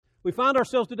We find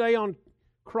ourselves today on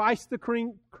Christ the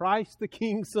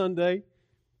King Sunday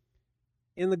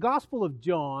in the Gospel of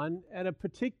John at a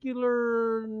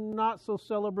particular not so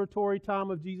celebratory time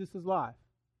of Jesus' life.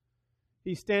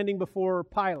 He's standing before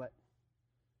Pilate,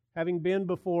 having been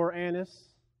before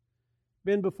Annas,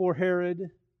 been before Herod,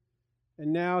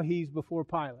 and now he's before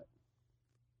Pilate.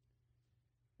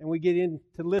 And we get in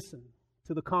to listen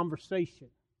to the conversation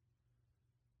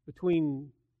between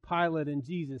Pilate and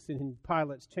Jesus in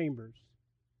Pilate's chambers.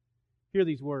 Hear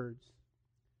these words.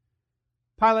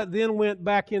 Pilate then went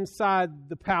back inside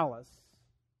the palace.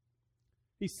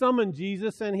 He summoned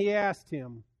Jesus and he asked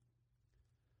him,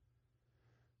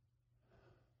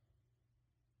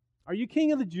 "Are you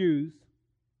king of the Jews?"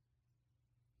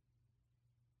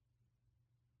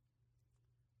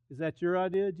 "Is that your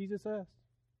idea?" Jesus asked.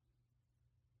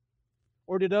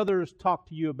 "Or did others talk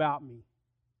to you about me?"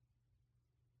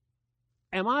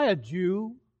 "Am I a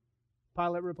Jew?"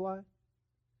 Pilate replied.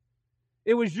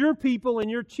 "It was your people and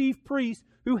your chief priests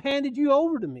who handed you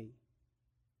over to me.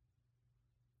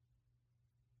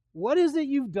 What is it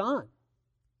you've done?"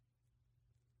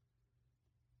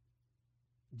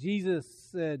 Jesus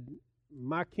said,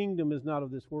 "My kingdom is not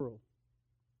of this world.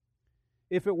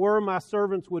 If it were, my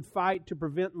servants would fight to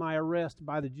prevent my arrest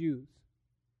by the Jews.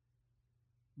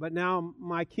 But now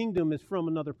my kingdom is from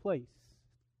another place."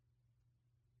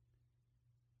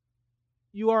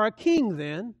 "You are a king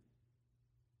then?"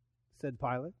 said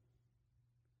Pilate.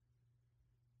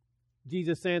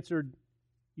 Jesus answered,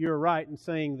 "You're right in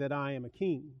saying that I am a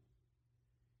king.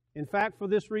 In fact, for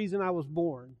this reason I was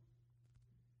born.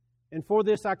 And for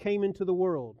this I came into the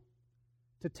world,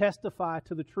 to testify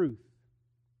to the truth.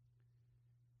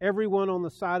 Everyone on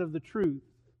the side of the truth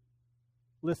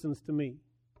listens to me."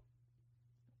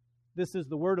 This is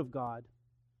the word of God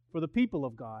for the people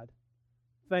of God.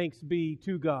 Thanks be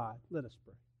to God. Let us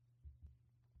pray.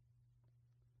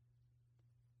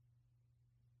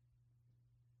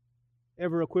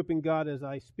 Ever-equipping God, as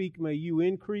I speak, may you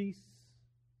increase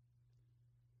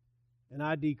and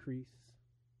I decrease.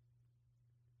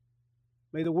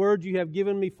 May the words you have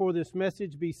given me for this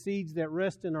message be seeds that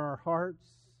rest in our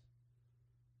hearts,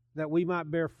 that we might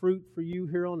bear fruit for you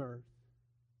here on earth.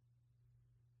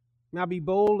 May I be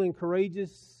bold and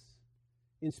courageous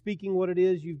in speaking what it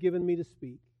is you've given me to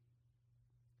speak.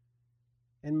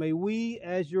 And may we,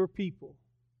 as your people,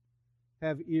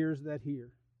 have ears that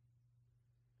hear.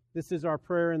 This is our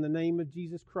prayer in the name of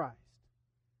Jesus Christ.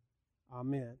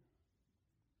 Amen.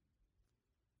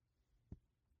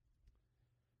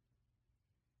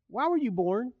 Why were you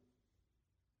born?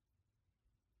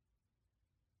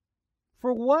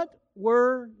 For what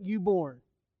were you born?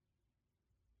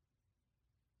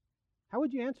 How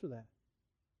would you answer that?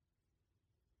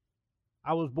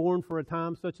 I was born for a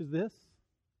time such as this.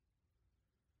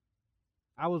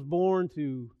 I was born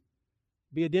to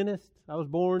be a dentist. I was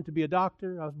born to be a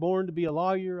doctor. I was born to be a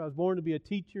lawyer. I was born to be a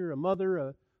teacher, a mother,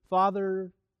 a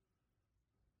father.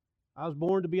 I was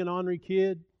born to be an ornery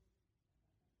kid.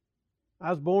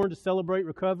 I was born to celebrate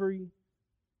recovery.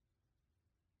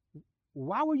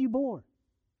 Why were you born?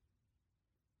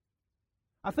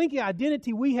 I think the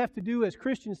identity we have to do as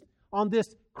Christians on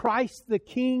this Christ the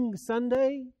King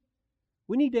Sunday,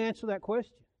 we need to answer that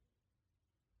question.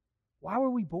 Why were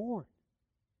we born?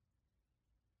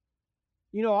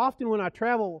 You know, often when I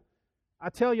travel, I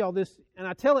tell y'all this, and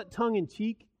I tell it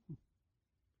tongue-in-cheek,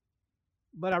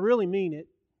 but I really mean it.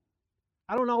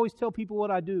 I don't always tell people what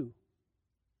I do.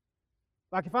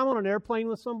 Like if I'm on an airplane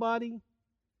with somebody,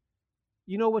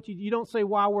 you know what you don't say,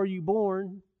 "Why were you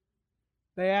born?"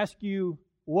 They ask you,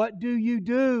 "What do you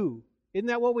do?" Isn't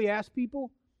that what we ask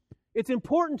people? It's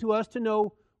important to us to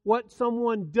know what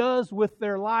someone does with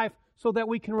their life so that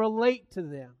we can relate to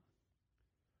them.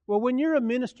 Well, when you're a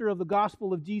minister of the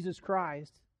gospel of Jesus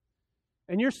Christ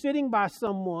and you're sitting by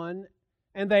someone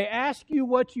and they ask you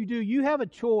what you do, you have a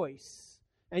choice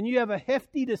and you have a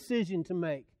hefty decision to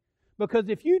make. Because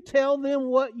if you tell them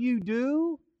what you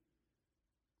do,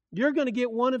 you're going to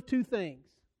get one of two things.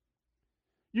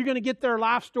 You're going to get their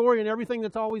life story and everything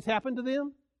that's always happened to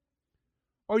them,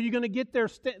 or you're going to get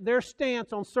their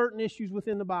stance on certain issues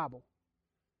within the Bible.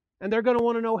 And they're going to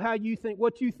want to know how you think,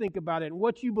 what you think about it, and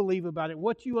what you believe about it, and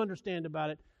what you understand about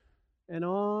it, and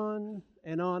on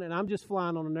and on. And I'm just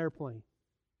flying on an airplane.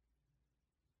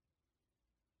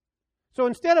 So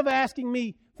instead of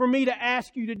for me to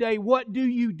ask you today, what do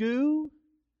you do?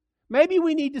 Maybe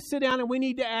we need to sit down and we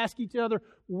need to ask each other,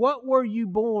 what were you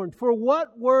born? For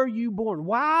what were you born?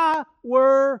 Why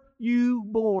were you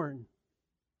born?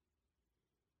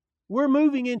 We're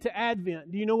moving into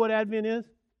Advent. Do you know what Advent is?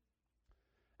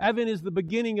 Advent is the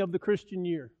beginning of the Christian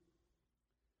year.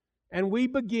 And we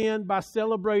begin by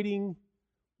celebrating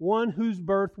one whose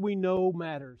birth we know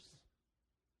matters.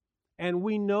 And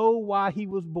we know why He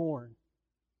was born.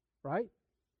 Right?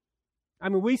 I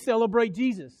mean, we celebrate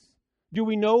Jesus. Do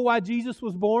we know why Jesus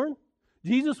was born?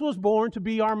 Jesus was born to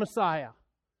be our Messiah.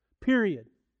 Period.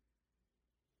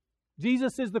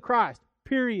 Jesus is the Christ.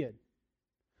 Period.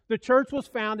 The church was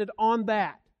founded on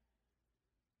that.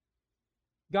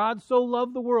 God so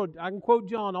loved the world. I can quote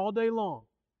John all day long.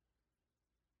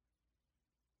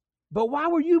 But why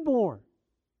were you born?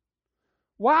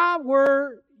 Why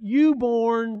were you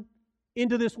born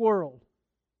into this world?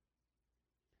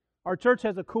 Our church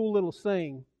has a cool little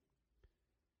saying.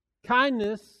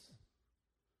 Kindness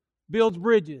builds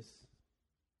bridges.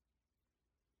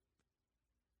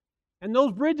 And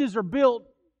those bridges are built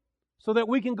so that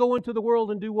we can go into the world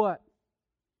and do what?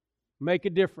 Make a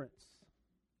difference.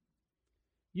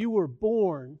 You were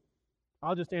born,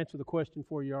 I'll just answer the question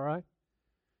for you, all right?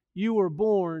 You were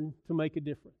born to make a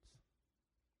difference.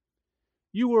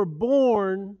 You were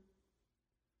born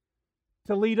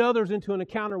to lead others into an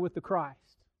encounter with the Christ.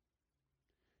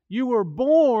 You were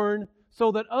born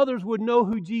so that others would know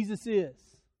who Jesus is.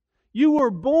 You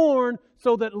were born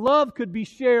so that love could be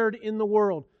shared in the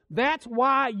world. That's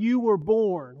why you were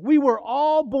born. We were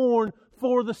all born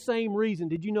for the same reason.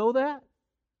 Did you know that?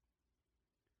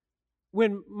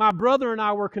 When my brother and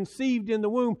I were conceived in the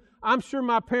womb, I'm sure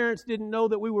my parents didn't know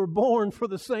that we were born for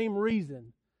the same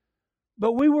reason.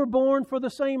 But we were born for the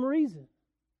same reason.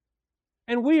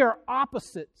 And we are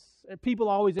opposites. And people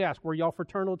always ask, were y'all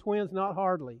fraternal twins? Not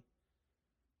hardly.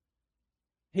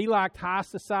 He liked high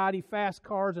society, fast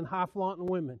cars, and high flaunting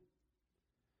women.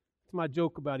 That's my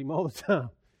joke about him all the time.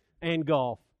 And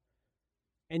golf.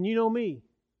 And you know me.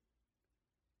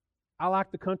 I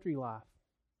like the country life.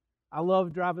 I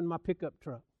love driving my pickup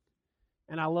truck.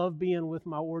 And I love being with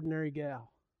my ordinary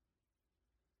gal.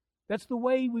 That's the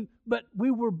way but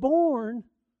we were born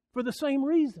for the same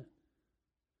reason.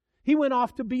 He went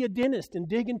off to be a dentist and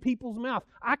dig in people's mouth.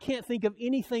 I can't think of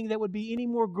anything that would be any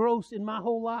more gross in my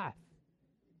whole life.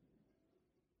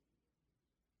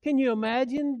 Can you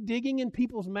imagine digging in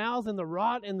people's mouths and the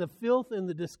rot and the filth and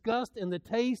the disgust and the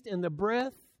taste and the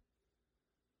breath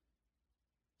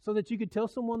so that you could tell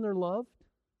someone they're loved?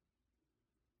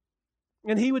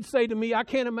 And he would say to me, I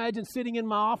can't imagine sitting in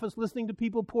my office listening to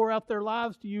people pour out their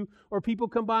lives to you, or people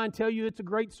come by and tell you it's a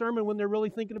great sermon when they're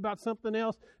really thinking about something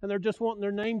else and they're just wanting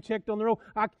their name checked on their own.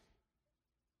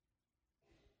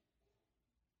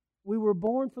 We were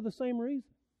born for the same reason.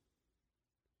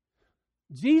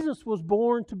 Jesus was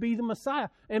born to be the Messiah.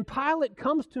 And Pilate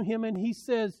comes to him and he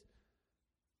says,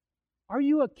 are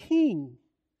you a king?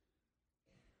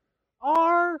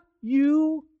 Are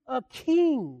you a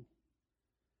king?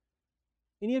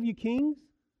 Any of you kings?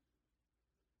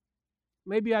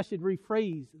 Maybe I should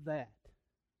rephrase that.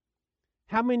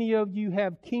 How many of you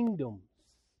have kingdoms?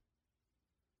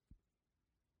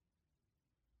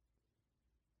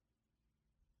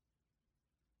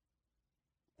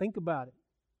 Think about it.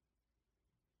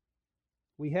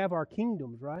 We have our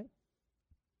kingdoms, right?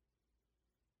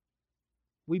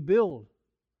 We build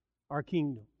our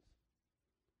kingdoms.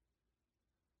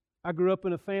 I grew up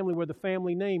in a family where the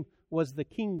family name was the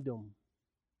Kingdom.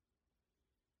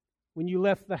 When you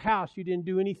left the house, you didn't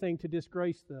do anything to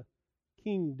disgrace the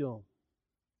kingdom.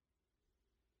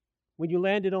 When you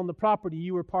landed on the property,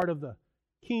 you were part of the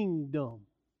kingdom.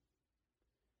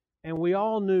 And we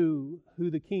all knew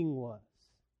who the king was.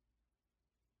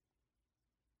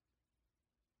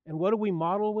 And what do we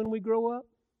model when we grow up?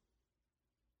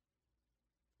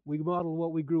 We model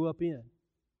what we grew up in.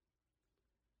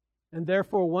 And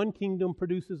therefore, one kingdom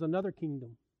produces another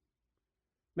kingdom.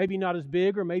 Maybe not as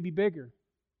big or maybe bigger.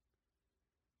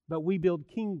 But we build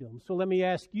kingdoms. So let me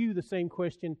ask you the same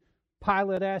question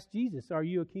Pilate asked Jesus. Are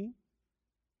you a king?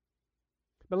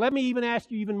 But let me even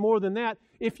ask you even more than that.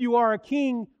 If you are a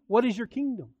king, what is your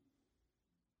kingdom?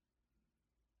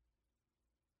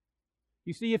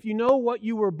 You see, if you know what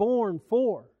you were born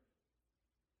for,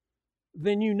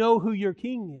 then you know who your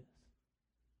king is.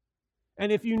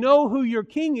 And if you know who your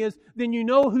king is, then you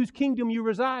know whose kingdom you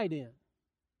reside in.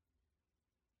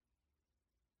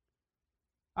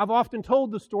 I've often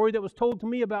told the story that was told to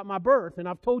me about my birth, and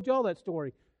I've told y'all that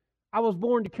story. I was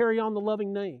born to carry on the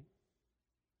loving name.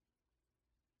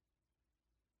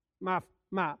 My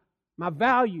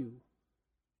value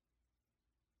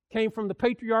came from the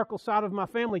patriarchal side of my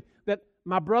family that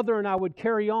my brother and I would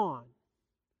carry on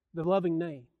the loving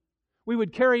name. We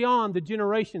would carry on the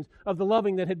generations of the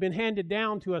loving that had been handed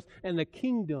down to us, and the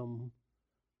kingdom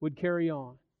would carry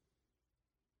on.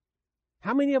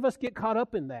 How many of us get caught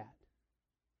up in that?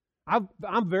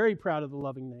 I'm very proud of the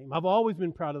loving name. I've always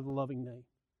been proud of the loving name.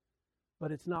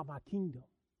 But it's not my kingdom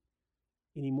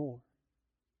anymore.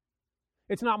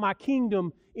 It's not my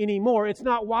kingdom anymore. It's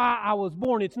not why I was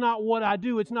born. It's not what I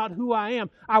do. It's not who I am.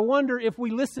 I wonder if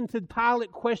we listen to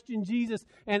Pilate question Jesus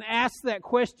and ask that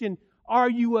question, are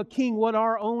you a king? What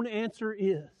our own answer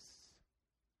is.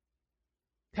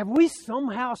 Have we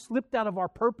somehow slipped out of our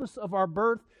purpose of our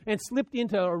birth and slipped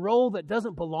into a role that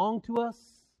doesn't belong to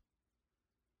us?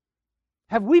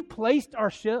 Have we placed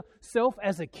ourselves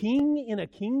as a king in a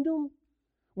kingdom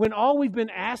when all we've been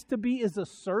asked to be is a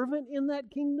servant in that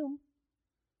kingdom?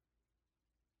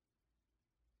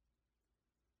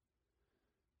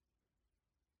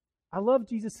 I love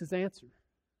Jesus' answer.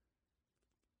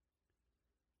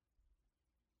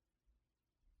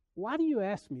 Why do you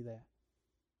ask me that?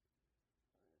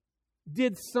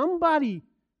 Did somebody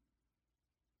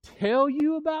tell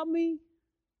you about me?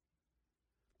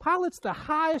 Pilate's the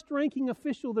highest ranking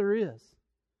official there is.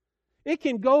 It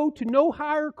can go to no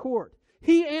higher court.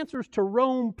 He answers to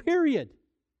Rome, period.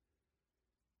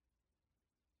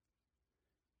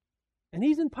 And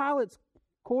he's in Pilate's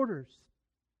quarters.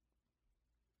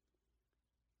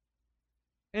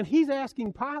 And he's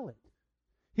asking Pilate.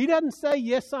 He doesn't say,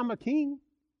 yes, I'm a king.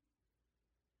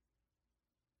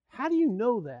 How do you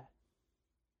know that?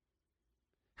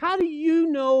 How do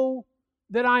you know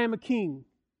that I am a king?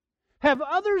 Have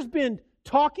others been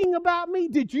talking about me?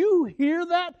 Did you hear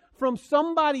that from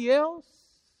somebody else?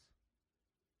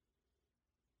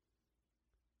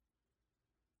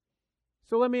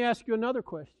 So let me ask you another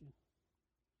question.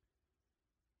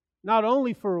 Not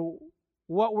only for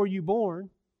what were you born,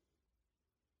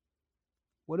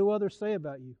 what do others say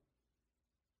about you?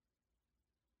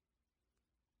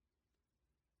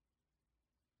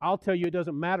 I'll tell you, it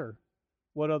doesn't matter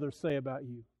what others say about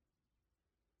you.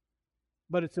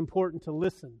 But it's important to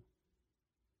listen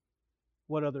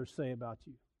what others say about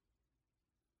you.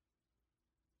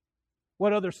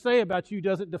 What others say about you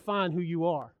doesn't define who you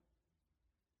are.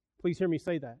 Please hear me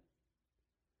say that.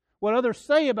 What others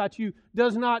say about you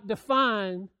does not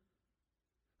define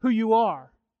who you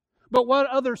are. But what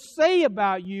others say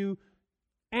about you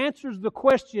answers the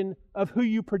question of who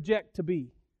you project to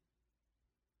be.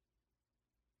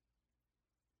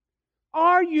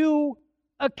 Are you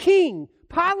a king?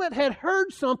 Pilate had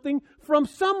heard something from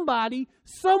somebody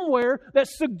somewhere that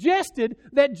suggested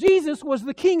that Jesus was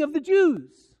the king of the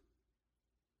Jews.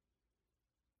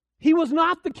 He was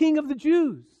not the king of the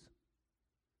Jews.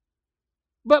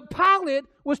 But Pilate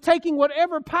was taking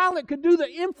whatever Pilate could do,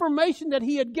 the information that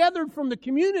he had gathered from the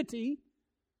community,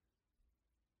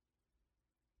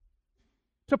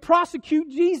 to prosecute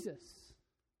Jesus.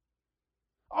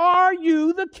 Are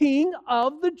you the king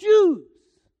of the Jews?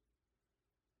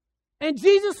 And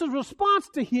Jesus' response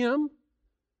to him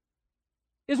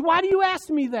is, why do you ask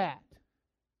me that?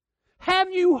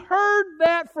 Have you heard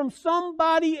that from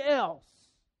somebody else?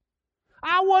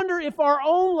 I wonder if our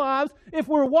own lives, if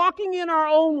we're walking in our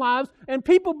own lives and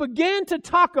people begin to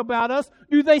talk about us,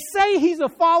 do they say he's a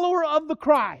follower of the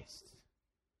Christ?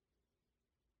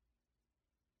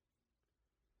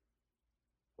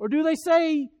 Or do they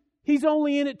say he's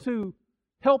only in it to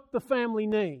help the family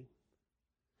name?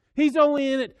 He's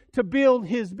only in it to build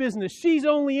his business. She's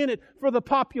only in it for the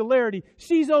popularity.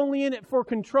 She's only in it for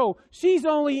control.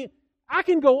 I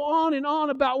can go on and on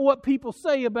about what people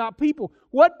say about people.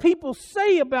 What people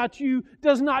say about you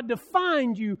does not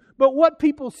define you, but what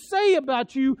people say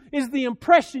about you is the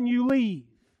impression you leave.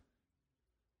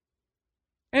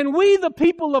 And we, the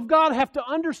people of God, have to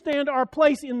understand our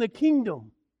place in the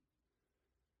kingdom.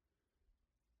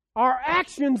 Our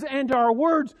actions and our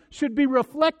words should be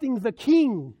reflecting the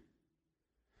King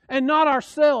and not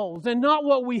ourselves and not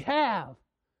what we have.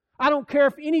 I don't care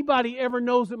if anybody ever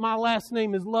knows that my last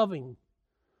name is Loving.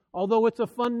 Although it's a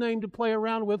fun name to play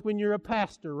around with when you're a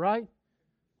pastor, right?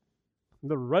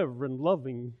 The Reverend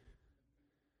Loving.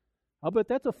 I'll bet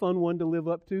that's a fun one to live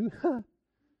up to.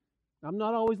 I'm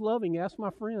not always loving. Ask my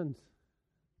friends.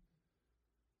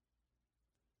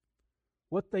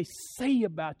 What they say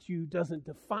about you doesn't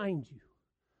define you.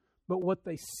 But what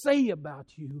they say about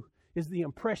you is the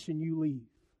impression you leave.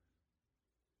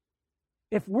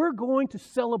 If we're going to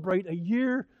celebrate a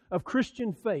year of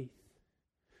Christian faith,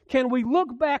 can we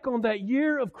look back on that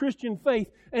year of Christian faith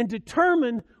and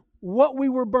determine what we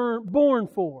were born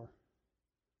for?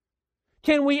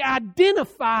 Can we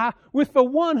identify with the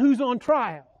one who's on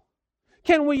trial?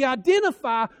 Can we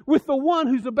identify with the one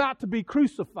who's about to be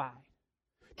crucified?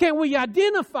 Can we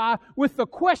identify with the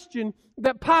question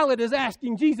that Pilate is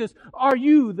asking Jesus, are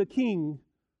you the king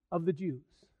of the Jews?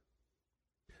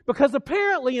 Because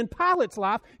apparently in Pilate's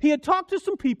life, he had talked to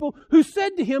some people who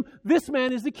said to him, this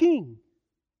man is the king.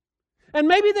 And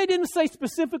maybe they didn't say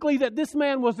specifically that this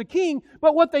man was the king,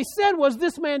 but what they said was,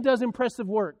 this man does impressive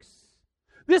works.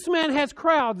 This man has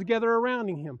crowds gather around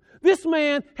him. This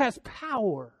man has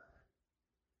power,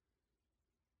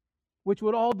 which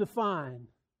would all define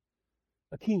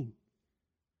a king.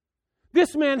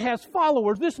 This man has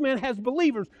followers. This man has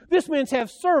believers. This man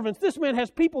has servants. This man has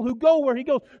people who go where he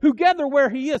goes, who gather where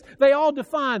he is. They all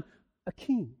define a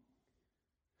king.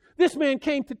 This man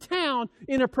came to town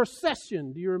in a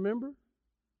procession. Do you remember?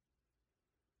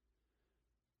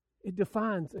 It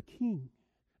defines a king.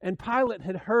 And Pilate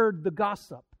had heard the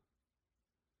gossip.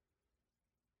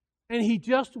 And he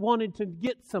just wanted to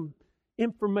get some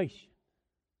information.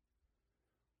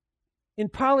 In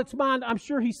Pilate's mind, I'm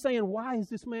sure he's saying, why is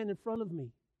this man in front of me?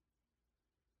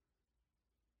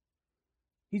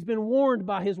 He's been warned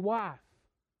by his wife.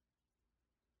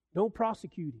 Don't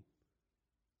prosecute him.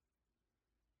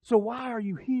 So why are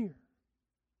you here?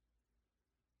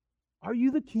 Are you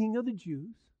the king of the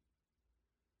Jews?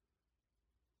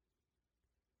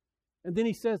 And then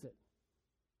he says it.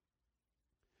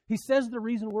 He says the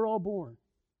reason we're all born.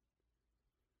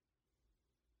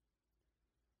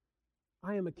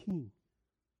 I am a king.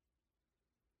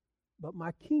 But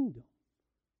my kingdom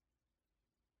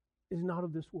is not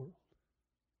of this world.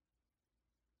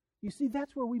 You see,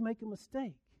 that's where we make a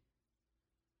mistake.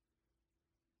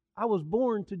 I was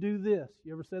born to do this.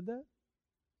 You ever said that?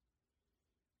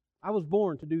 I was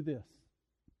born to do this.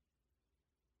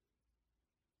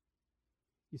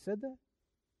 You said that?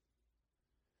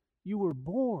 You were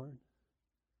born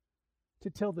to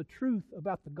tell the truth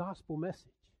about the gospel message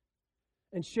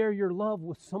and share your love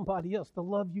with somebody else, the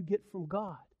love you get from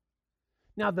God.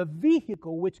 Now, the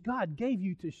vehicle which God gave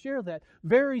you to share that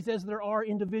varies as there are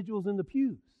individuals in the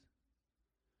pews.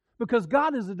 Because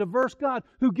God is a diverse God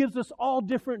who gives us all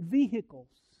different vehicles.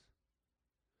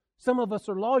 Some of us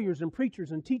are lawyers and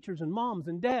preachers and teachers and moms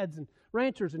and dads and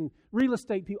ranchers and real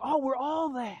estate people. Oh, we're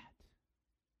all that.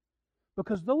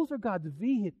 Because those are God's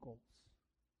vehicles.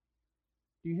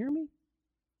 Do you hear me?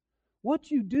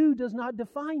 What you do does not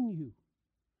define you.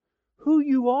 Who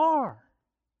you are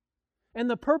and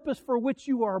the purpose for which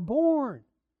you are born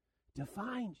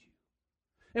defines you.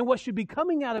 And what should be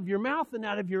coming out of your mouth and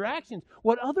out of your actions,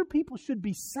 what other people should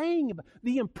be saying about,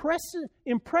 the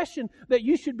impression that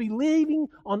you should be leaving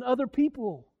on other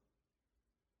people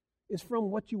is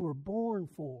from what you were born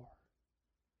for,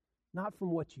 not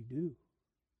from what you do.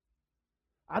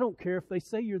 I don't care if they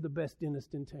say you're the best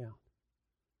dentist in town.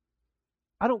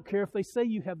 I don't care if they say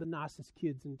you have the nicest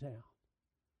kids in town.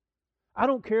 I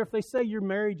don't care if they say your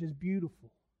marriage is beautiful.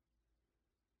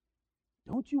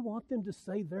 Don't you want them to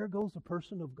say, there goes a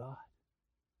person of God?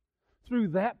 Through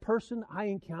that person, I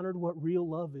encountered what real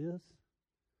love is.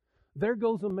 There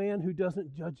goes a man who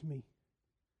doesn't judge me.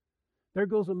 There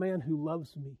goes a man who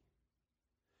loves me.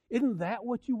 Isn't that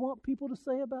what you want people to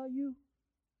say about you?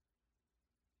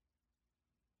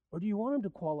 Or do you want them to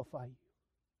qualify you?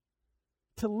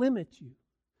 To limit you?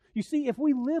 You see, if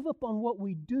we live upon what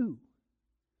we do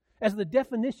as the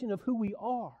definition of who we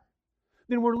are,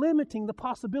 then we're limiting the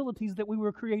possibilities that we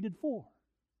were created for.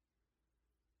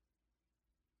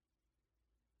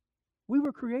 We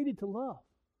were created to love.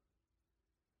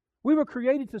 We were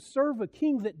created to serve a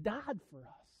king that died for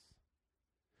us.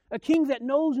 A king that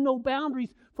knows no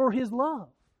boundaries for his love.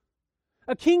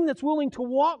 A king that's willing to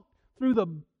walk through the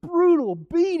brutal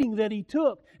beating that he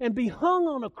took and be hung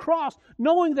on a cross,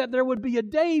 knowing that there would be a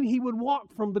day he would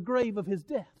walk from the grave of his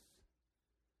death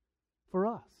for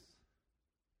us.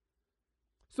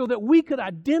 So that we could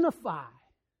identify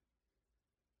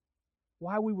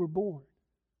why we were born.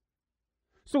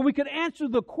 So we could answer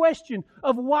the question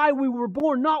of why we were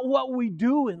born, not what we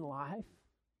do in life,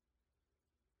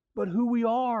 but who we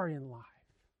are in life.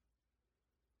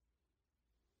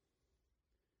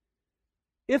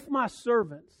 If my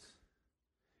servants,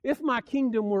 if my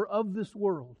kingdom were of this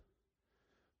world,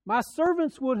 my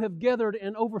servants would have gathered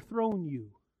and overthrown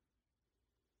you.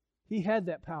 He had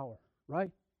that power, right?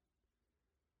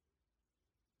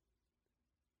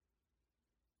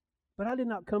 But I did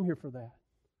not come here for that.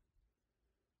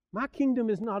 My kingdom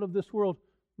is not of this world.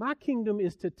 My kingdom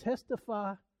is to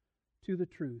testify to the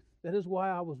truth. That is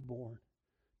why I was born.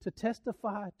 To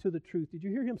testify to the truth. Did you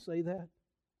hear him say that?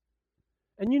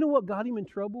 And you know what got him in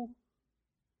trouble?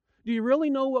 Do you really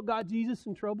know what got Jesus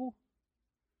in trouble?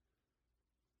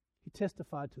 He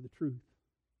testified to the truth.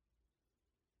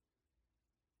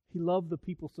 He loved the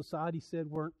people society said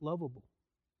weren't lovable.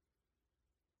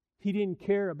 He didn't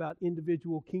care about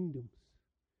individual kingdoms.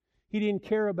 He didn't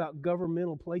care about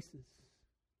governmental places.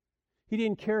 He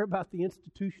didn't care about the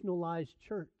institutionalized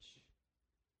church.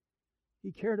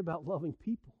 He cared about loving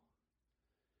people.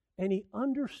 And he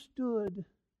understood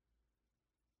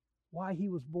why he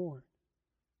was born.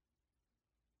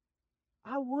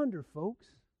 I wonder, folks,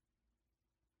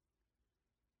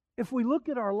 if we look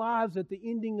at our lives at the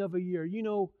ending of a year, you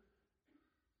know,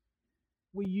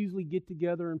 we usually get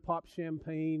together and pop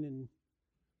champagne and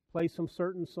play some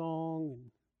certain song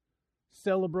and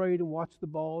celebrate and watch the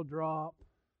ball drop.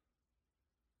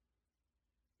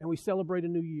 And we celebrate a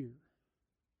new year.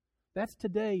 That's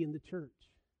today in the church.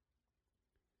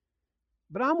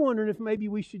 But I'm wondering if maybe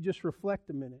we should just reflect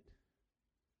a minute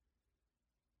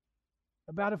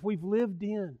about if we've lived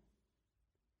in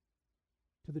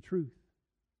to the truth.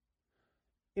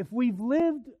 If we've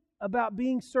lived about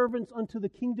being servants unto the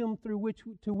kingdom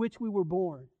to which we were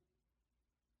born.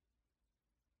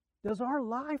 Does our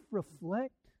life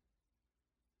reflect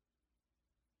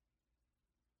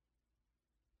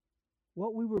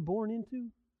what we were born into?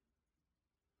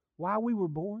 Why we were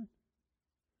born?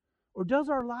 Or does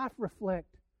our life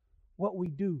reflect what we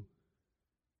do?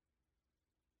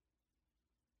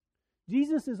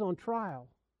 Jesus is on trial.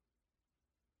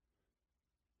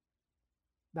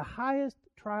 The highest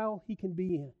trial he can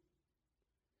be in.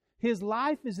 His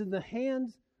life is in the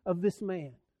hands of this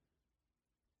man.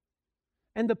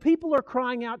 And the people are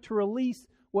crying out to release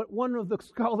what one of the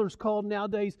scholars called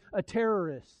nowadays a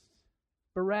terrorist,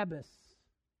 Barabbas.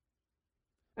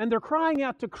 And they're crying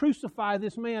out to crucify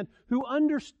this man who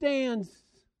understands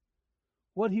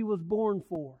what he was born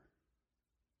for.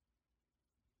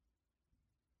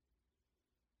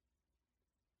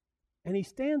 And he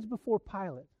stands before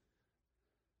Pilate.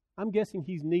 I'm guessing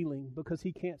he's kneeling because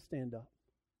he can't stand up.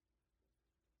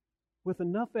 With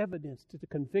enough evidence to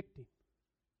convict him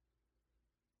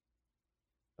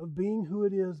of being who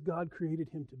it is God created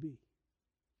him to be.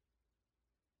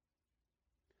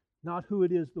 Not who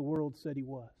it is the world said he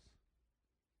was.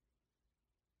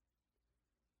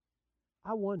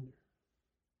 I wonder,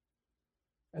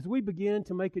 as we begin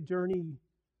to make a journey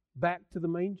back to the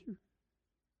manger,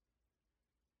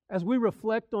 as we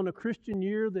reflect on a Christian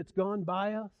year that's gone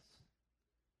by us,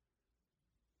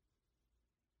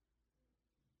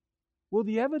 will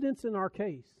the evidence in our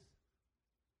case,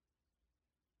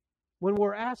 when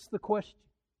we're asked the question,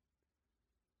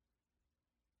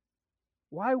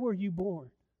 why were you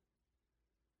born?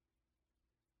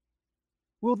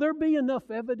 Will there be enough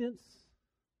evidence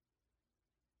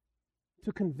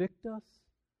to convict us?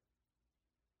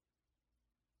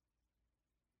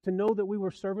 To know that we were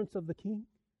servants of the King?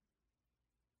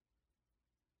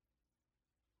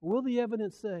 Will the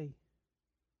evidence say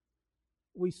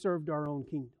we served our own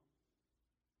kingdom?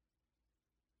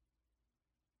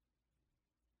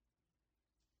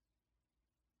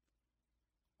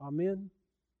 Amen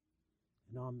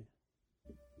and amen.